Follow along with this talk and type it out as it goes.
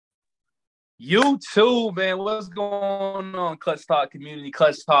You too, man. What's going on, Clutch Talk community,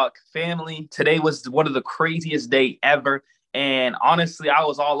 Clutch Talk family? Today was one of the craziest day ever. And honestly, I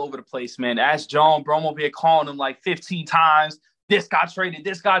was all over the place, man. Ask John, bro. I'm over here calling him like 15 times. This got traded,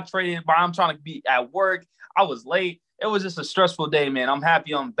 but I'm trying to be at work. I was late. It was just a stressful day, man. I'm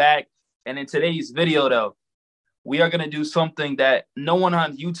happy I'm back. And in today's video, though, we are going to do something that no one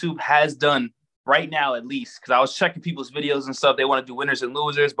on YouTube has done right now, at least, because I was checking people's videos and stuff. They want to do winners and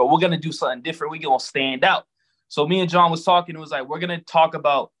losers, but we're going to do something different. We're going to stand out. So me and John was talking. It was like, we're going to talk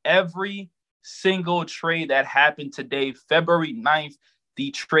about every single trade that happened today, February 9th.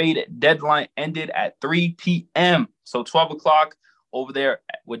 The trade deadline ended at 3 p.m. So 12 o'clock over there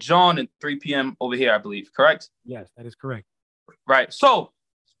with John and 3 p.m. over here, I believe. Correct? Yes, that is correct. Right. So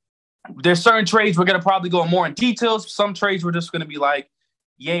there's certain trades we're going to probably go more in details. Some trades we're just going to be like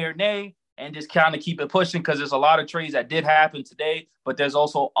yay or nay and just kind of keep it pushing because there's a lot of trades that did happen today, but there's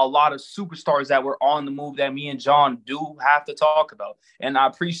also a lot of superstars that were on the move that me and John do have to talk about. And I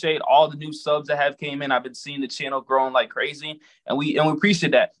appreciate all the new subs that have came in. I've been seeing the channel growing like crazy, and we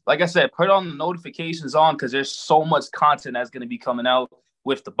appreciate that. Like I said, put on the notifications on because there's so much content that's going to be coming out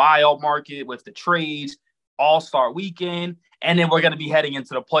with the buyout market, with the trades, All-Star Weekend. And then we're going to be heading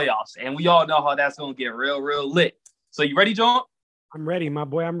into the playoffs. And we all know how that's going to get real lit. So you ready, John? I'm ready, my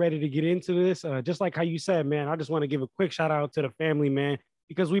boy. I'm ready to get into this. Just like how you said, man, I just want to give a quick shout out to the family, man,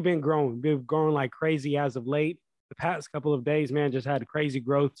 because we've been growing. We've grown like crazy as of late. The past couple of days, man, just had crazy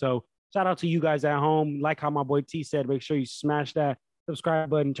growth. So shout out to you guys at home. Like how my boy T said, make sure you smash that subscribe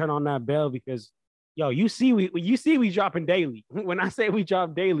button, turn on that bell because, yo, you see we dropping daily. When I say we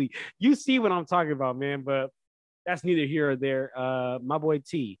drop daily, you see what I'm talking about, man. But that's neither here or there. My boy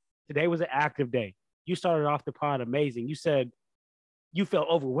T, today was an active day. You started off the pod amazing. You said you felt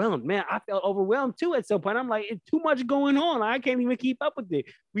overwhelmed. Man, I felt overwhelmed too at some point. I'm like, it's too much going on. I can't even keep up with it.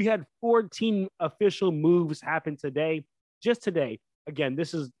 We had 14 official moves happen today, just today. Again,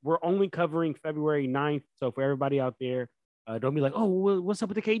 we're only covering February 9th. So for everybody out there, don't be like, oh, what's up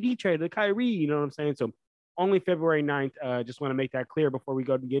with the KD trade, the Kyrie? You know what I'm saying? So only February 9th. Just want to make that clear before we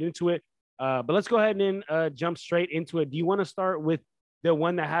go and get into it. But let's go ahead and jump straight into it. Do you want to start with the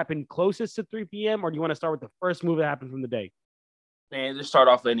one that happened closest to 3 p.m. or do you want to start with the first move that happened from the day? Man, just start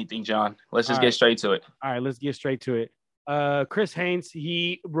off with anything, John. Let's just get straight to it. All right, let's get straight to it. Chris Haynes,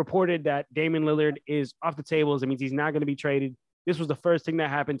 he reported that Damian Lillard is off the tables. That means he's not going to be traded. This was the first thing that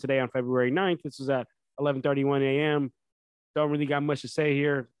happened today on February 9th. This was at 11:31 a.m. Don't really got much to say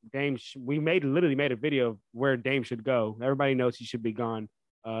here. Dame, we literally made a video of where Dame should go. Everybody knows he should be gone.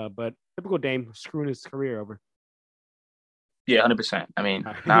 But typical Dame screwing his career over. Yeah, 100%. I mean,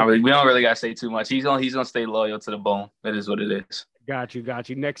 not really. We don't really got to say too much. He's gonna stay loyal to the bone. That is what it is. Got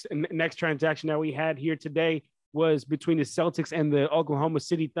you. Next transaction that we had here today was between the Celtics and the Oklahoma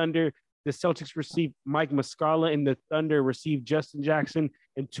City Thunder. The Celtics received Mike Muscala, and the Thunder received Justin Jackson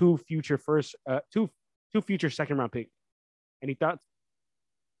and two future second round picks. Any thoughts?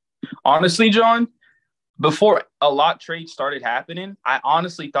 Honestly, John, before a lot trades started happening, I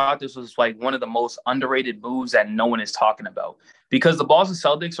honestly thought this was like one of the most underrated moves that no one is talking about because the Boston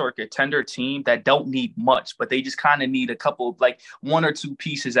Celtics are a contender team that don't need much, but they just kind of need a couple, like one or two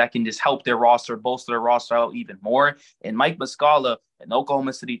pieces that can just help their roster, bolster their roster out even more. And Mike Muscala and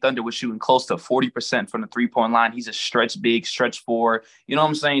Oklahoma City Thunder was shooting close to 40% from the three-point line. He's a stretch big, stretch four. You know what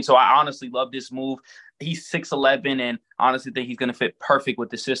I'm saying? So I honestly love this move. He's 6'11", and honestly think he's going to fit perfect with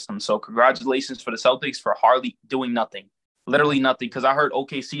the system. So congratulations for the Celtics for hardly doing nothing, literally nothing. Because I heard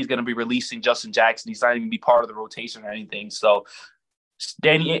OKC is going to be releasing Justin Jackson. He's not even going to be part of the rotation or anything. So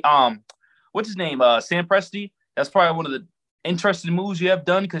Danny, what's his name? Sam Presti. That's probably one of the interesting moves you have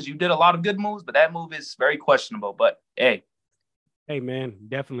done because you did a lot of good moves, but that move is very questionable. But hey, man,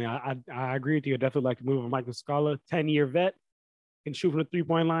 definitely. I agree with you. I definitely like to move on Mike Muscala, 10-year vet, can shoot from the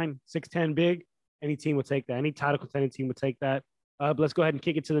three-point line, 6'10", big. Any team would take that. Any title contending team would take that. But let's go ahead and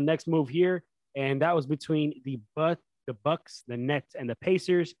kick it to the next move here. And that was between the Bucks, the Nets, and the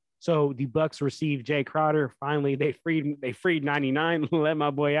Pacers. So the Bucks received Jay Crowder. Finally, they freed 99, let my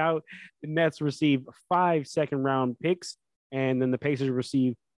boy out. The Nets received 5 second-round picks. And then the Pacers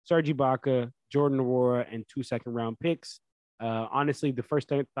received Serge Ibaka, Jordan Nwora, and 2 second-round picks. Honestly, the first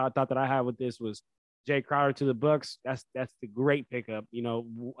thought that I had with this was Jay Crowder to the Bucks. That's the great pickup. You know,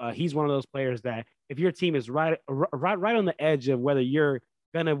 he's one of those players that if your team is right on the edge of whether you're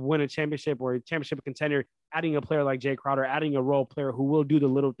gonna win a championship or a championship contender, adding a player like Jay Crowder, adding a role player who will do the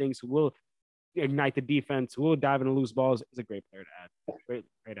little things, who will ignite the defense, who will dive into loose balls, is a great player to add.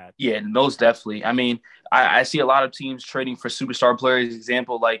 Great add. Yeah, most definitely. I mean, I see a lot of teams trading for superstar players,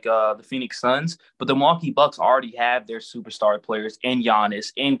 example like the Phoenix Suns, but the Milwaukee Bucks already have their superstar players in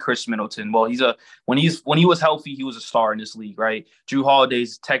Giannis, in Chris Middleton. Well, when he was healthy, he was a star in this league, right? Drew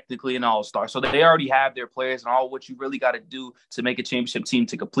Holiday's technically an all-star. So they already have their players, and all what you really got to do to make a championship team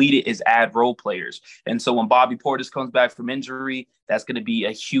to complete it is add role players. And so when Bobby Portis comes back from injury, that's going to be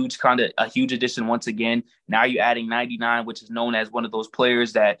a huge addition once again. Now you're adding 99, which is known as one of those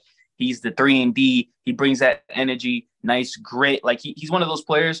players that he's the 3-and-D. He brings that energy, nice grit. Like he's one of those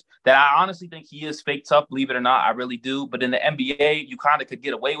players that I honestly think he is fake tough, believe it or not. I really do. But in the NBA, you kind of could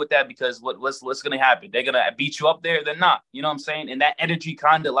get away with that because what's going to happen? They're going to beat you up there. They're not. You know what I'm saying? And that energy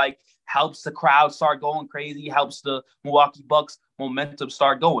kind of like helps the crowd start going crazy, helps the Milwaukee Bucks momentum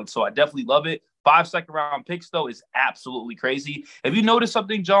start going. So I definitely love it. 5 second-round picks, though, is absolutely crazy. Have you noticed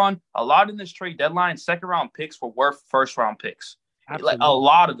something, John? A lot in this trade deadline, second-round picks were worth first-round picks. Absolutely. Like a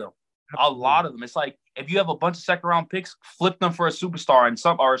lot of them. Absolutely. A lot of them. It's like if you have a bunch of second-round picks, flip them for a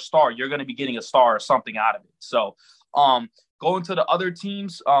superstar or a star, you're going to be getting a star or something out of it. So going to the other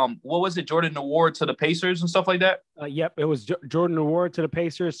teams, what was it, Jordan Nwora to the Pacers and stuff like that? Yep, it was Jordan Nwora to the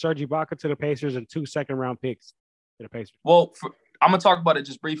Pacers, Serge Ibaka to the Pacers, and 2 second-round picks to the Pacers. Well, I'm gonna talk about it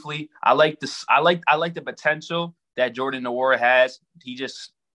just briefly. I like this. I like the potential that Jordan Nwora has.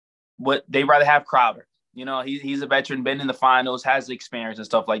 They rather have Crowder. You know, he's a veteran, been in the finals, has the experience and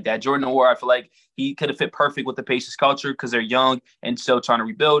stuff like that. Jordan Nwora, I feel like he could have fit perfect with the Pacers culture because they're young and still trying to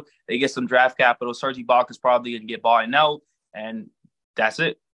rebuild. They get some draft capital. Serge Ibaka is probably gonna get bought out, and that's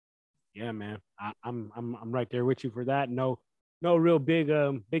it. Yeah, man, I'm right there with you for that. No real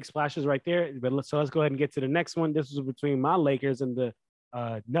big splashes right there. But let's go ahead and get to the next one. This was between my Lakers and the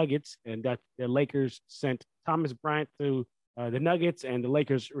Nuggets, and that the Lakers sent Thomas Bryant to the Nuggets, and the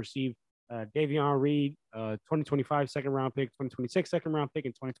Lakers received Davion Reed, 2025 second round pick, 2026 second round pick,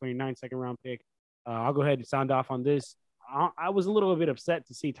 and 2029 second round pick. I'll go ahead and sound off on this. I was a little bit upset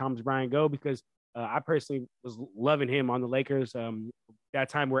to see Thomas Bryant go because I personally was loving him on the Lakers. That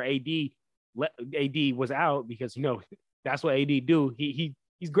time where AD was out because that's what AD do.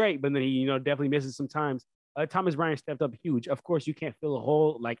 He's great, but then he definitely misses some times. Thomas Bryant stepped up huge. Of course, you can't fill a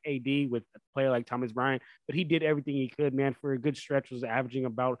hole like AD with a player like Thomas Bryant, but he did everything he could, man. For a good stretch, was averaging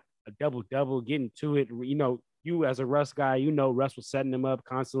about a double-double, getting to it. You as a Russ guy, Russ was setting him up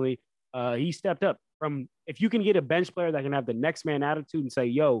constantly. He stepped up. If you can get a bench player that can have the next man attitude and say,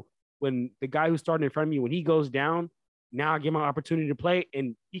 yo, when the guy who's starting in front of me, when he goes down, now I give him an opportunity to play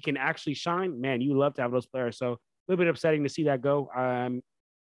and he can actually shine, man, you love to have those players. So a little bit upsetting to see that go. I'm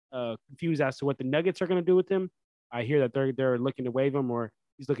confused as to what the Nuggets are going to do with him. I hear that they're looking to waive him or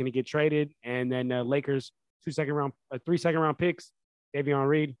he's looking to get traded. And then Lakers, 3 second round picks, Davion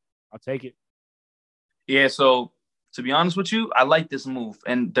Reed. I'll take it. Yeah, so to be honest with you, I like this move.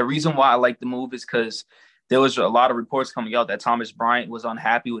 And the reason why I like the move is because there was a lot of reports coming out that Thomas Bryant was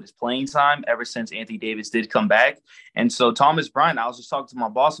unhappy with his playing time ever since Anthony Davis did come back. And so Thomas Bryant, I was just talking to my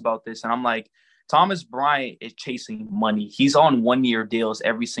boss about this, and I'm like, Thomas Bryant is chasing money. He's on 1-year deals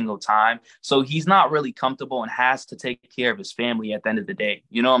every single time. So he's not really comfortable and has to take care of his family at the end of the day.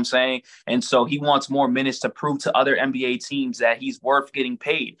 You know what I'm saying? And so he wants more minutes to prove to other NBA teams that he's worth getting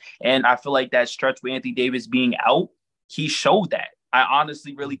paid. And I feel like that stretch with Anthony Davis being out, he showed that. I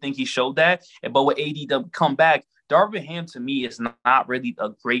honestly really think he showed that. But with AD to come back, Darvin Ham to me is not really a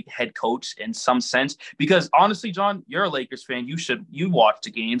great head coach in some sense because honestly, John, you're a Lakers fan. You watch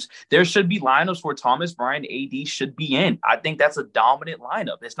the games. There should be lineups where Thomas Bryant, AD should be in. I think that's a dominant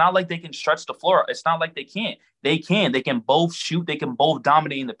lineup. It's not like they can stretch the floor. It's not like they can't. They can. They can both shoot. They can both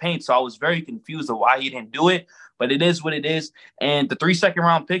dominate in the paint. So I was very confused of why he didn't do it. But it is what it is. And the 3 second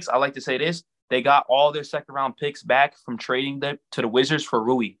round picks, I like to say this. They got all their second round picks back from trading them to the Wizards for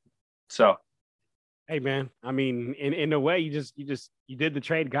Rui. So. Hey man, I mean, in a way, you did the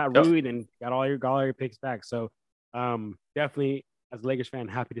trade, got Rui, and got all your picks back. So, definitely, as a Lakers fan,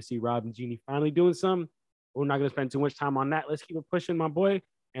 happy to see Rob and Jeanie finally doing some. We're not going to spend too much time on that. Let's keep it pushing, my boy,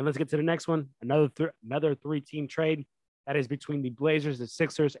 and let's get to the next one. Another 3-team trade that is between the Blazers, the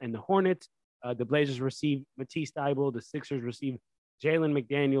Sixers, and the Hornets. The Blazers receive Matisse Thybulle. The Sixers receive Jalen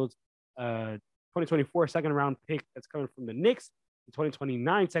McDaniels, 2024 second round pick that's coming from the Knicks. The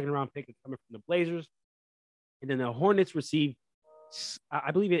 2029 second round pick is coming from the Blazers. And then the Hornets receive,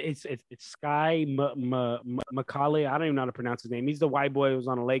 I believe it's Sky Macaulay. I don't even know how to pronounce his name. He's the white boy who was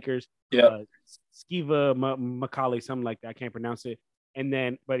on the Lakers. Yeah. Skiva Macaulay, something like that. I can't pronounce it. And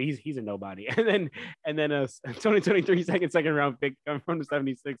then, but he's a nobody. And then a 2023 second round pick coming from the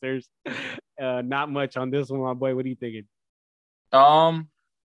 76ers. Not much on this one, my boy. What are you thinking?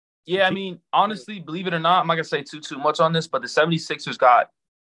 Yeah, I mean, honestly, believe it or not, I'm not going to say too much on this, but the 76ers got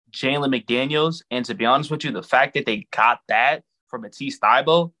Jalen McDaniels. And to be honest with you, the fact that they got that from Matisse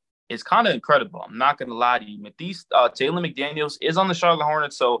Thybulle is kind of incredible. I'm not going to lie to you. Jalen McDaniels is on the Charlotte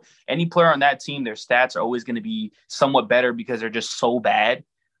Hornets, so any player on that team, their stats are always going to be somewhat better because they're just so bad.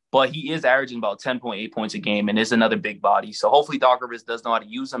 But he is averaging about 10.8 points a game and is another big body. So hopefully Doc Rivers does know how to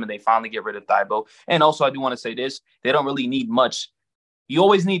use them and they finally get rid of Thybulle. And also, I do want to say this. They don't really need much. You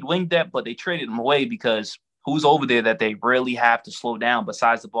always need wing depth, but they traded him away because who's over there that they really have to slow down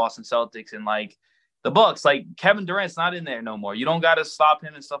besides the Boston Celtics and like the Bucks? Like Kevin Durant's not in there no more. You don't got to stop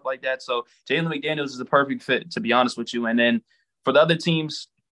him and stuff like that. So Jalen McDaniels is a perfect fit, to be honest with you. And then for the other teams,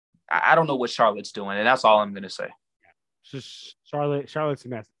 I don't know what Charlotte's doing, and that's all I'm going to say. Just Charlotte's a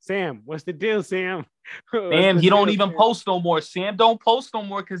mess. Sam, what's the deal, Sam? Sam, he don't even post no more. Sam don't post no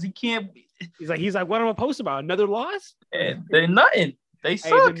more because he can't. He's like, what am I post about? Another loss? They're nothing. They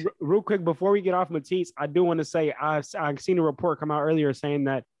suck. Hey, real quick, before we get off Matisse, I do want to say I've seen a report come out earlier saying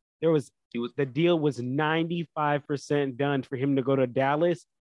that the deal was 95% done for him to go to Dallas,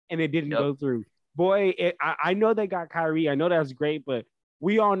 and it didn't go through. Boy, I know they got Kyrie. I know that's great, but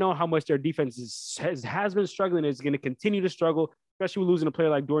we all know how much their defense has been struggling. It's going to continue to struggle, especially with losing a player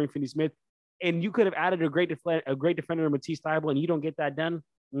like Dorian Finney-Smith. And you could have added a great defender, Matisse Thybulle, and you don't get that done.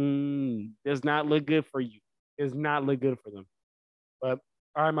 Does not look good for you. Does not look good for them. But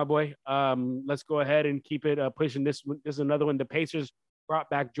all right, my boy. Let's go ahead and keep it pushing. This is another one. The Pacers brought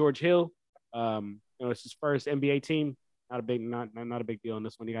back George Hill. It's his first NBA team. Not a big deal on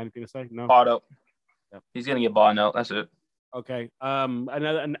this one. You got anything to say? No. Bought up. Yeah. He's gonna get bought out. That's it. Okay.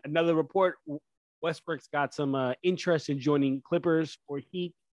 Another report. Westbrook's got some interest in joining Clippers or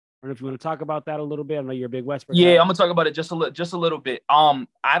Heat. I don't know if you want to talk about that a little bit. I know you're a big Westbrook guy. I'm gonna talk about it just a little bit.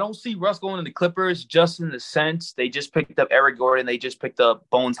 I don't see Russ going to the Clippers just in the sense they just picked up Eric Gordon, they just picked up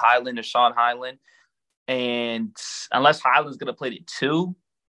Bones Highland or Sean Highland, and unless Highland's gonna play the two,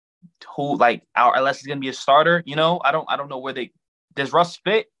 unless he's gonna be a starter, I don't know where does Russ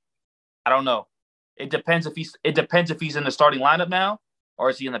fit. I don't know. It depends if he's in the starting lineup now or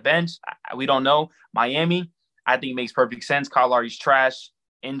is he on the bench. We don't know. Miami, I think makes perfect sense. Kyle Lowry's trash.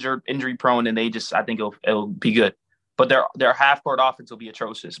 Injury prone, and I think it'll be good, but their half court offense will be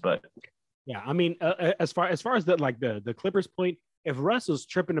atrocious. But yeah, I mean, as far as the Clippers point, if Russ was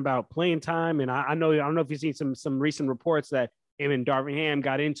tripping about playing time, and I don't know if you've seen some recent reports that him and Darvin Ham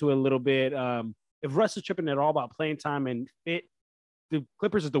got into it a little bit. If Russ is tripping at all about playing time and fit, the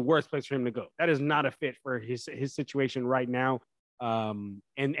Clippers is the worst place for him to go. That is not a fit for his situation right now. And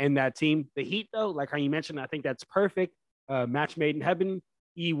that team, the Heat though, like how you mentioned, I think that's perfect. Match made in heaven.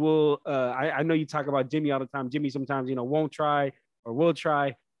 He will. I know you talk about Jimmy all the time. Jimmy sometimes, won't try or will try.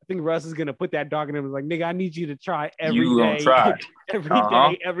 I think Russ is gonna put that dog in him. Like, nigga, I need you to try every day, every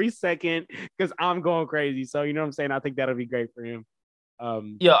day, every second, because I'm going crazy. So you know what I'm saying. I think that'll be great for him. I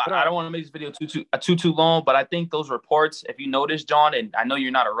don't want to make this video too long, but I think those reports, if you notice, John, and I know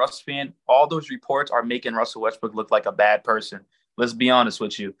you're not a Russ fan, all those reports are making Russell Westbrook look like a bad person. Let's be honest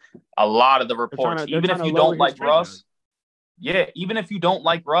with you. A lot of the reports, even if you don't like Russ. Yeah, even if you don't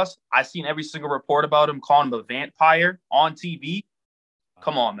like Russ, I've seen every single report about him, calling him a vampire on TV.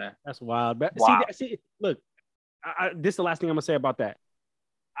 Come on, man. That's wild. But wow. See, look, this is the last thing I'm going to say about that.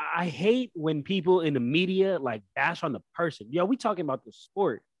 I hate when people in the media bash on the person. Yo, we talking about the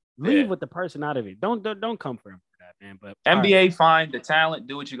sport. Leave with the person out of it. Don't come for him for that, man. But NBA, fine. The talent,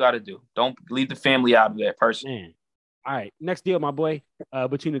 do what you got to do. Don't leave the family out of that person. Man. All right, next deal, my boy,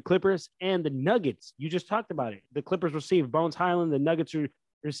 between the Clippers and the Nuggets. You just talked about it. The Clippers received Bones Highland. The Nuggets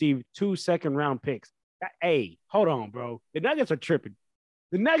received 2 second-round picks. Hey, hold on, bro. The Nuggets are tripping.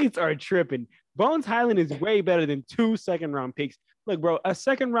 Bones Highland is way better than 2 second-round picks. Look, bro, a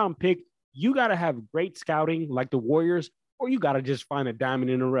second-round pick, you got to have great scouting like the Warriors, or you got to just find a diamond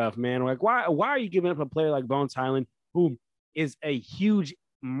in the rough, man. Like, why are you giving up a player like Bones Highland, who is a huge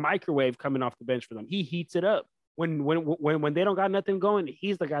microwave coming off the bench for them? He heats it up. When they don't got nothing going,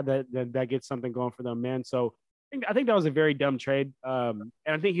 he's the guy that gets something going for them, man. So I think that was a very dumb trade, and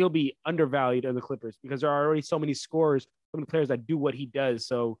I think he'll be undervalued in the Clippers because there are already so many scorers, so many players that do what he does.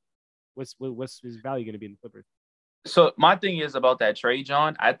 So what's his value going to be in the Clippers? So my thing is about that trade,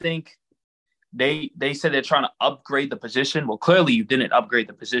 John. I think they said they're trying to upgrade the position. Well, clearly you didn't upgrade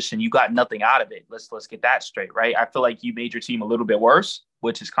the position. You got nothing out of it. Let's get that straight, right? I feel like you made your team a little bit worse,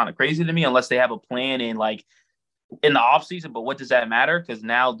 which is kind of crazy to me, unless they have a plan in the offseason, but what does that matter? Because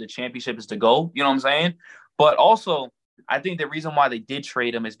now the championship is to go. You know what I'm saying? But also, I think the reason why they did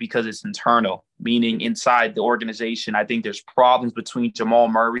trade him is because it's internal, meaning inside the organization. I think there's problems between Jamal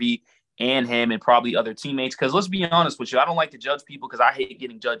Murray and him and probably other teammates. Because let's be honest with you, I don't like to judge people because I hate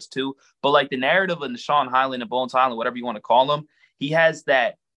getting judged too. But like the narrative of Sean Highland and Bones Highland, whatever you want to call him, he has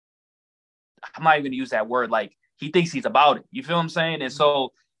that. I'm not even going to use that word. Like he thinks he's about it. You feel what I'm saying? And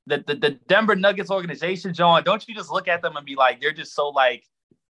so the Denver Nuggets organization, John, don't you just look at them and be like, they're just so like,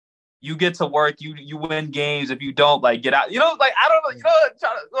 you get to work, you win games. If you don't, like, get out. You know, like, I don't know. You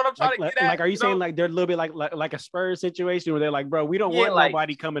know what I'm trying to get at? Like, are you saying know? like they're a little bit like a Spurs situation where they're like, bro, we don't want like,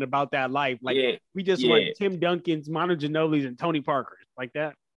 nobody coming about that life. Like, we just want Tim Duncan's, Manu Ginobili's, and Tony Parker's like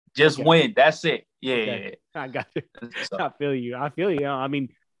that. Just win. That's it. I got you. I feel you. I mean,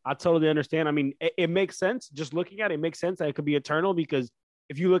 I totally understand. I mean, it makes sense. Just looking at it, it makes sense that it could be eternal because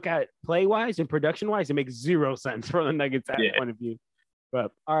if you look at play-wise and production-wise, it makes zero sense from the Nuggets point of view.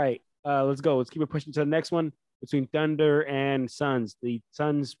 But all right. Let's go. Let's keep it pushing to the next one between Thunder and Suns. The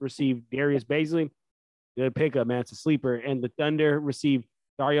Suns received Darius Bazley. Good pickup, man. It's a sleeper. And the Thunder received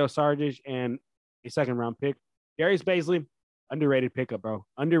Dario Saric and a second-round pick. Darius Bazley, underrated pickup, bro.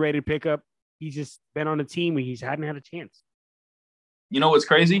 Underrated pickup. He's just been on a team where he hadn't had a chance. You know what's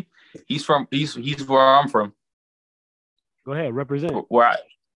crazy? He's where I'm from. Go ahead, represent. Where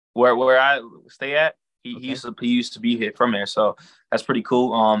I stay at. He used to be here from there, so that's pretty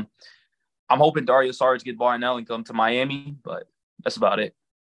cool. I'm hoping Dario Saric get Barnell and come to Miami, but that's about it.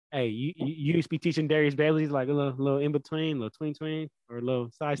 Hey, you used to be teaching Darius Bazley like a little in between, little tween, or a little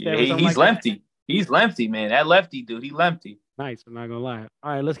side step. Yeah, he's like lefty. That. He's lefty, man. That lefty dude, he lefty. Nice. I'm not gonna lie.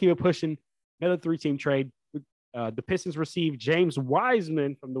 All right, let's keep it pushing. Another 3-team trade. The Pistons received James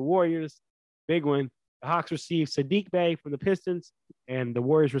Wiseman from the Warriors. Big one. The Hawks received Saddiq Bey from the Pistons, and the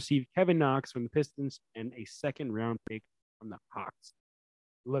Warriors received Kevin Knox from the Pistons and a second-round pick from the Hawks.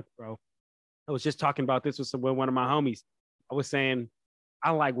 Look, bro, I was just talking about this with one of my homies. I was saying I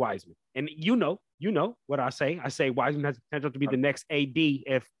like Wiseman, and you know what I say. I say Wiseman has the potential to be the next AD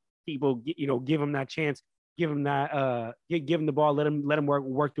if people, give him that chance, give him that, give him the ball, let him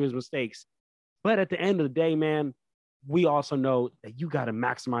work through his mistakes. But at the end of the day, man, we also know that you got to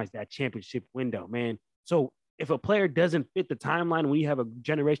maximize that championship window, man. So if a player doesn't fit the timeline when you have a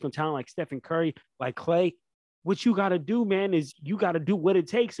generational talent like Stephen Curry, like Clay, what you got to do, man, is you got to do what it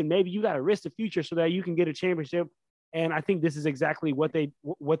takes. And maybe you got to risk the future so that you can get a championship. And I think this is exactly what they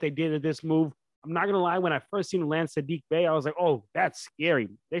did at this move. I'm not going to lie. When I first seen land Saddiq Bey, I was like, oh, that's scary.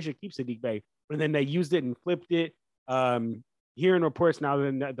 They should keep Saddiq Bey. But then they used it and flipped it. Hearing reports now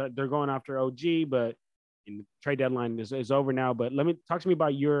that they're going after OG, but the trade deadline is over now. But talk to me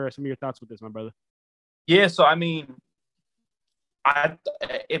about some of your thoughts with this, my brother. Yeah, so I mean,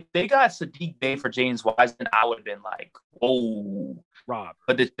 if they got Saddiq Bey for James Wiseman, I would have been like, whoa, Rob.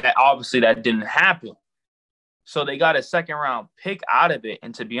 But obviously that didn't happen. So they got a second-round pick out of it.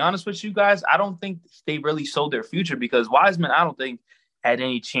 And to be honest with you guys, I don't think they really sold their future because Wiseman, I don't think, had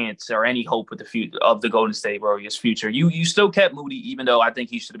any chance or any hope with the future of the Golden State Warriors' future. You still kept Moody, even though I think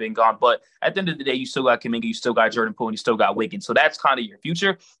he should have been gone. But at the end of the day, you still got Kuminga, you still got Jordan Poole, and you still got Wiggins. So that's kind of your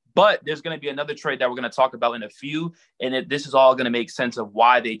future. But there's going to be another trade that we're going to talk about in a few. And this is all going to make sense of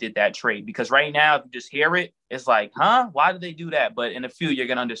why they did that trade. Because right now, if you just hear it, it's like, huh? Why did they do that? But in a few, you're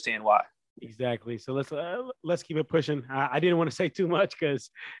going to understand why. Exactly. So let's keep it pushing. I didn't want to say too much because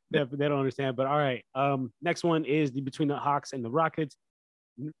they don't understand. But all right. Next one is between the Hawks and the Rockets.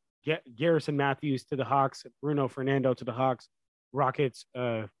 Garrison Matthews to the Hawks, Bruno Fernando to the Hawks, Rockets,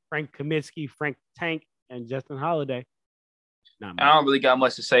 Frank Kaminsky, Frank Tank, and Justin Holiday. I don't really got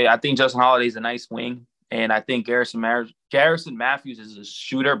much to say. I think Justin Holiday is a nice wing, and I think Garrison Matthews is a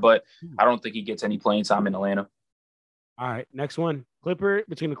shooter, but I don't think he gets any playing time in Atlanta. All right, next one.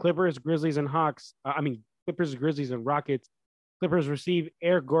 Between the Clippers, Grizzlies, and Hawks. Clippers, Grizzlies, and Rockets. Clippers receive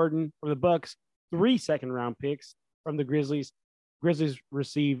Eric Gordon from the Bucks, 3 second-round picks from the Grizzlies. Grizzlies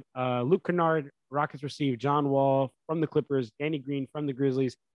receive Luke Kennard. Rockets receive John Wall from the Clippers, Danny Green from the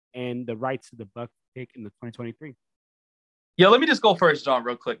Grizzlies, and the rights to the Bucks pick in the 2023. Yeah, let me just go first, John,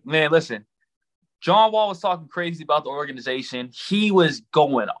 real quick. Man, listen. John Wall was talking crazy about the organization. He was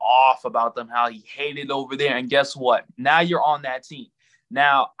going off about them, how he hated over there. And guess what? Now you're on that team.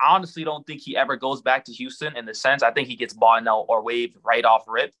 Now, I honestly don't think he ever goes back to Houston in the sense. I think he gets bought out or waived right off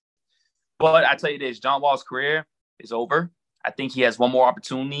rip. But I tell you this, John Wall's career is over. I think he has one more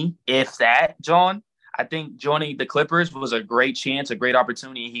opportunity, if that, John. I think joining the Clippers was a great chance, a great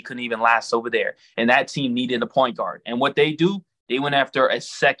opportunity. He couldn't even last over there. And that team needed a point guard. And what they do, they went after a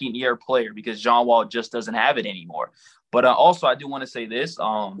second-year player because John Wall just doesn't have it anymore. But also, I do want to say this.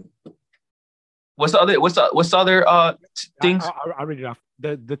 What's the other things? I'll read it off.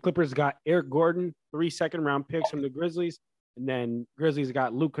 The Clippers got Eric Gordon, 3 second-round picks from the Grizzlies. And then Grizzlies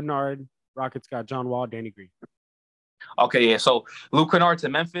got Luke Kennard. Rockets got John Wall, Danny Green. Okay, yeah. So Luke Kennard to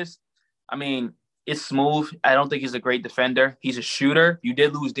Memphis. I mean, it's smooth. I don't think he's a great defender. He's a shooter. You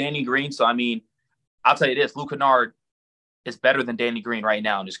did lose Danny Green, so I mean, I'll tell you this: Luke Kennard is better than Danny Green right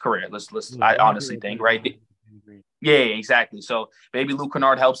now in his career. I honestly think, right? Yeah, exactly. So maybe Luke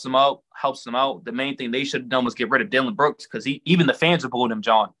Kennard helps them out. The main thing they should have done was get rid of Dylan Brooks because even the fans are booing him,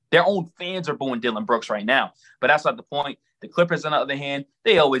 John. Their own fans are booing Dylan Brooks right now. But that's not the point. The Clippers, on the other hand,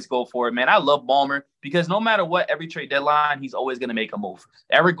 they always go for it, man. I love Ballmer because no matter what, every trade deadline, he's always going to make a move.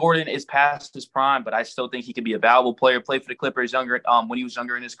 Eric Gordon is past his prime, but I still think he could be a valuable player, play for the Clippers when he was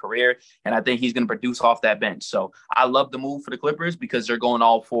younger in his career, and I think he's going to produce off that bench. So I love the move for the Clippers because they're going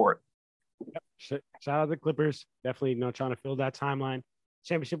all for it. Yep. Shout out to the Clippers. Definitely trying to fill that timeline.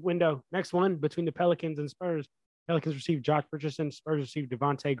 Championship window. Next one between the Pelicans and Spurs. Pelicans received Josh Richardson. Spurs received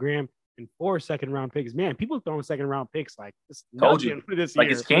Devontae Graham and 4 second-round picks. Man, people throwing second-round picks like this. Told you. This like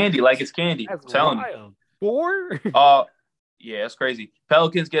year. It's candy. Like it's candy. That's telling wild. 4? Yeah, it's crazy.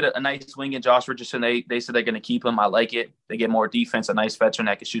 Pelicans get a nice swing in Josh Richardson. They said they're going to keep him. I like it. They get more defense, a nice veteran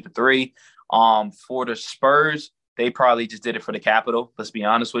that can shoot the three. For the Spurs, they probably just did it for the capital. Let's be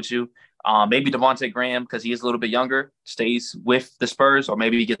honest with you. Maybe Devontae Graham, because he is a little bit younger, stays with the Spurs, or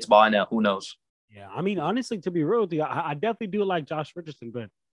maybe he gets bought out. Who knows? Yeah, I mean, honestly, to be real with you, I definitely do like Josh Richardson, but in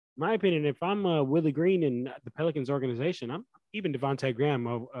my opinion, if I'm Willie Green in the Pelicans organization, I'm keeping Devontae Graham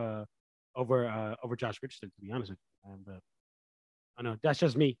over Josh Richardson, to be honest with you. And, I know that's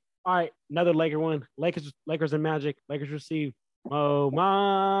just me. All right, another Laker one. Lakers and Magic. Lakers receive Mo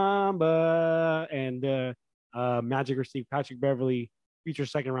Bamba, and Magic received Patrick Beverly, future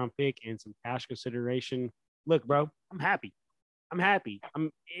second round pick, and some cash consideration. Look, bro, I'm happy.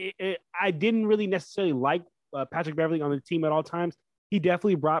 I didn't really necessarily like Patrick Beverly on the team at all times. He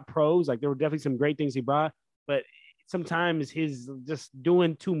definitely brought pros. Like there were definitely some great things he brought, but sometimes his just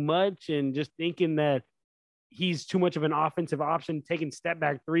doing too much and just thinking that he's too much of an offensive option, taking step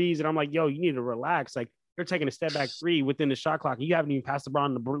back threes. And I'm like, yo, you need to relax. Like you're taking a step back three within the shot clock. And you haven't even passed the ball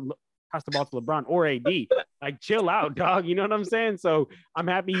to LeBron or AD. Like chill out, dog. You know what I'm saying? So I'm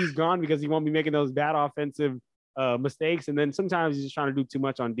happy he's gone because he won't be making those bad offensive mistakes. And then sometimes he's just trying to do too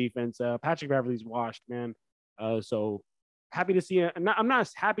much on defense. Patrick Beverly's washed, man. So happy to see him. I'm not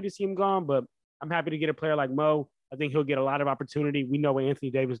happy to see him gone, but I'm happy to get a player like Mo. I think he'll get a lot of opportunity. We know what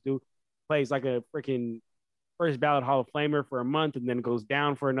Anthony Davis plays like a freaking first ballot Hall of Famer for a month and then goes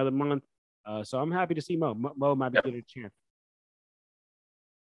down for another month. So I'm happy to see Mo. Mo might be getting a chance.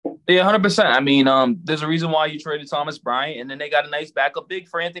 Yeah, 100%. I mean, there's a reason why you traded Thomas Bryant, and then they got a nice backup big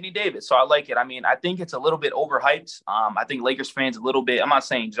for Anthony Davis. So I like it. I mean, I think it's a little bit overhyped. I think Lakers fans a little bit. I'm not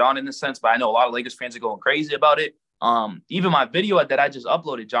saying John in this sense, but I know a lot of Lakers fans are going crazy about it. Even my video that I just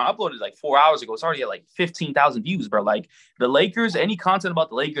uploaded, John, uploaded like 4 hours ago. It's already at like 15,000 views, bro. Like the Lakers, any content about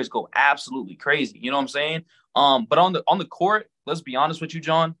the Lakers go absolutely crazy. You know what I'm saying? But on the court, let's be honest with you,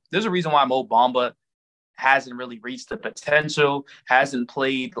 John. There's a reason why Mo Bamba hasn't really reached the potential, hasn't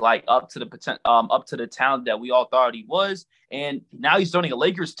played like up to the talent that we all thought he was. And now he's joining a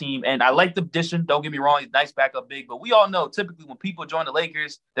Lakers team. And I like the addition. Don't get me wrong, he's nice backup big, but we all know typically when people join the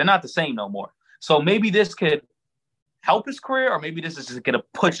Lakers, they're not the same no more. So maybe this could help his career, or maybe this is just going to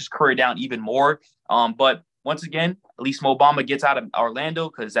push his career down even more. But once again, at least Mo Bamba gets out of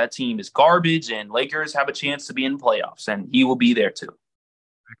Orlando because that team is garbage, and Lakers have a chance to be in the playoffs, and he will be there too.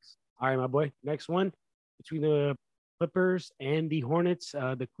 All right, my boy. Next one, between the Clippers and the Hornets.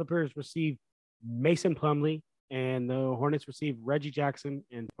 The Clippers received Mason Plumlee, and the Hornets received Reggie Jackson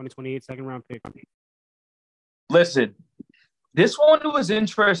and 2028 second-round pick. Listen, this one was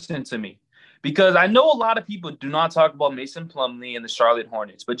interesting to me because I know a lot of people do not talk about Mason Plumlee and the Charlotte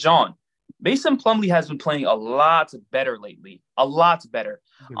Hornets, but John, Mason Plumlee has been playing a lot better lately. A lot better.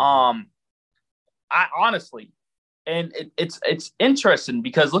 I honestly, and it's interesting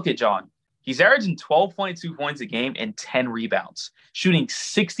because look at John. He's averaging 12.2 points a game and 10 rebounds, shooting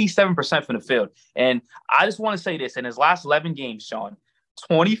 67% from the field. And I just want to say this, in his last 11 games, John,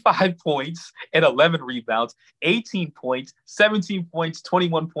 25 points and 11 rebounds, 18 points, 17 points,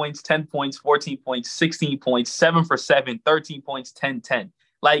 21 points, 10 points, 14 points, 16 points, 7 for 7, 13 points, 10.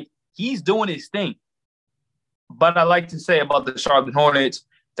 Like, he's doing his thing. But I like to say about the Charlotte Hornets,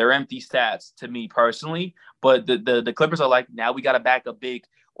 they're empty stats to me personally. But the Clippers are like, now we got to back up big,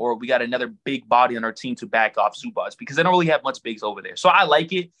 or we got another big body on our team to back off Zubac because they don't really have much bigs over there. So I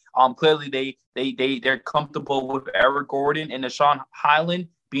like it. Clearly they're comfortable with Eric Gordon and Deshaun Highland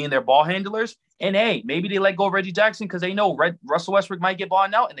being their ball handlers. And hey, maybe they let go of Reggie Jackson because they know Russell Westbrook might get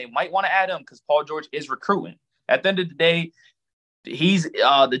balled out, and they might want to add him because Paul George is recruiting. At the end of the day, he's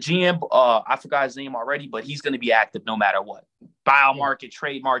the GM. I forgot his name already, but he's going to be active no matter what. Buyout market,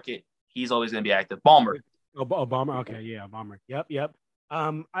 trade market, he's always going to be active. Ballmer. Oh, Ballmer. Okay, yeah, Ballmer. Yep.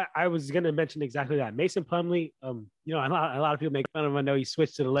 I was gonna mention exactly that. Mason Plumlee, a lot of people make fun of him. I know he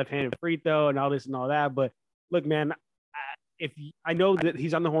switched to the left-handed free throw and all this and all that. But look, man, I know that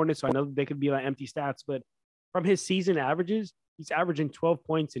he's on the Hornets, so I know they could be like empty stats, but from his season averages, he's averaging 12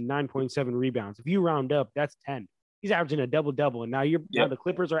 points and 9.7 rebounds. If you round up, that's 10. He's averaging a double-double. And now now the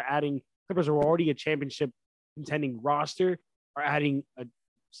Clippers are already a championship contending roster, are adding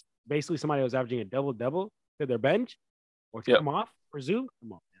basically somebody who's averaging a double-double to their bench or to come off for Zoo.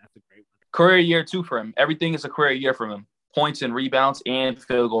 Come on, man, that's a great one. Career year too for him. Everything is a career year for him. Points and rebounds and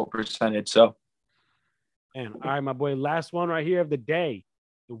field goal percentage. So, and all right, my boy, last one right here of the day.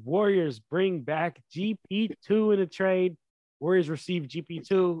 The Warriors bring back GP2 in a trade. Warriors receive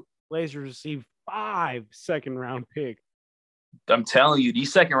GP2. Blazers receive 5 second-round picks. I'm telling you,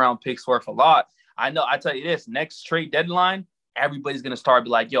 these second-round picks worth a lot. I know. I tell you this, next trade deadline, everybody's going to start be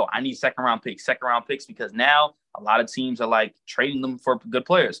like, yo, I need second-round picks, because now a lot of teams are like trading them for good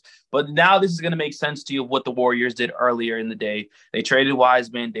players. But now this is going to make sense to you of what the Warriors did earlier in the day. They traded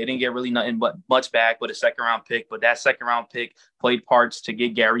Wiseman. They didn't get really nothing but much back but a second-round pick. But that second-round pick played parts to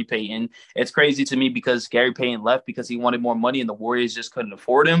get Gary Payton. It's crazy to me because Gary Payton left because he wanted more money and the Warriors just couldn't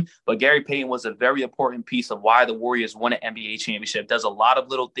afford him. But Gary Payton was a very important piece of why the Warriors won an NBA championship. Does a lot of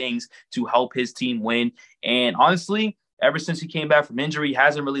little things to help his team win. And honestly, ever since he came back from injury, he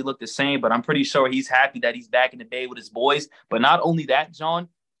hasn't really looked the same, but I'm pretty sure he's happy that he's back in the Bay with his boys. But not only that, John,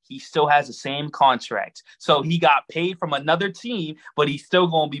 he still has the same contract. So he got paid from another team, but he's still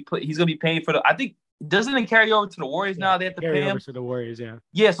going to be paid for I think, doesn't it carry over to the Warriors now? They have to pay him? To the Warriors, yeah.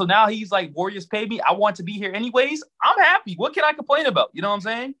 Yeah, so now he's like, Warriors pay me. I want to be here anyways. I'm happy. What can I complain about? You know what I'm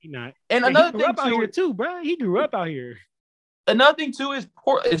saying? Not. And another thing, out here too, bro. He grew up out here. Another thing, too, is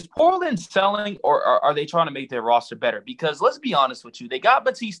Portland selling or are they trying to make their roster better? Because let's be honest with you. They got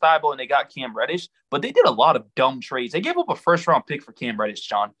Matisse Thybulle and they got Cam Reddish, but they did a lot of dumb trades. They gave up a first-round pick for Cam Reddish,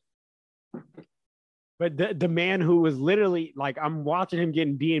 John. But the man who was literally, like, I'm watching him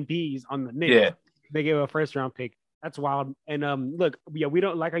getting DNPs on the Knicks. Yeah. They gave a first-round pick. That's wild. And look, yeah, we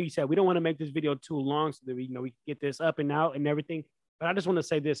don't, like how you said, we don't want to make this video too long so that we can get this up and out and everything. But I just want to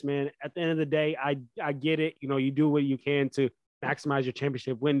say this, man. At the end of the day, I get it. You do what you can to maximize your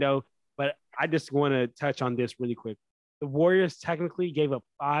championship window. But I just want to touch on this really quick. The Warriors technically gave up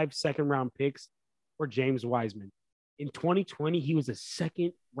 5 second-round picks for James Wiseman. In 2020, he was a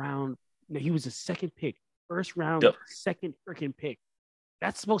second pick. First round, second freaking pick.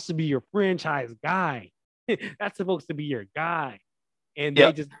 That's supposed to be your franchise guy. That's supposed to be your guy. And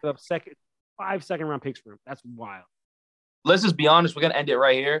they just gave up 5 second-round picks for him. That's wild. Let's just be honest. We're going to end it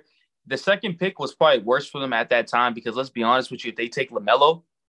right here. The second pick was probably worse for them at that time because let's be honest with you, if they take LaMelo,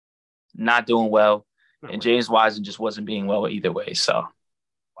 not doing well, and James Wiseman just wasn't being well either way. So,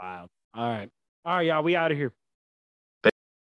 wow. All right, y'all. We out of here.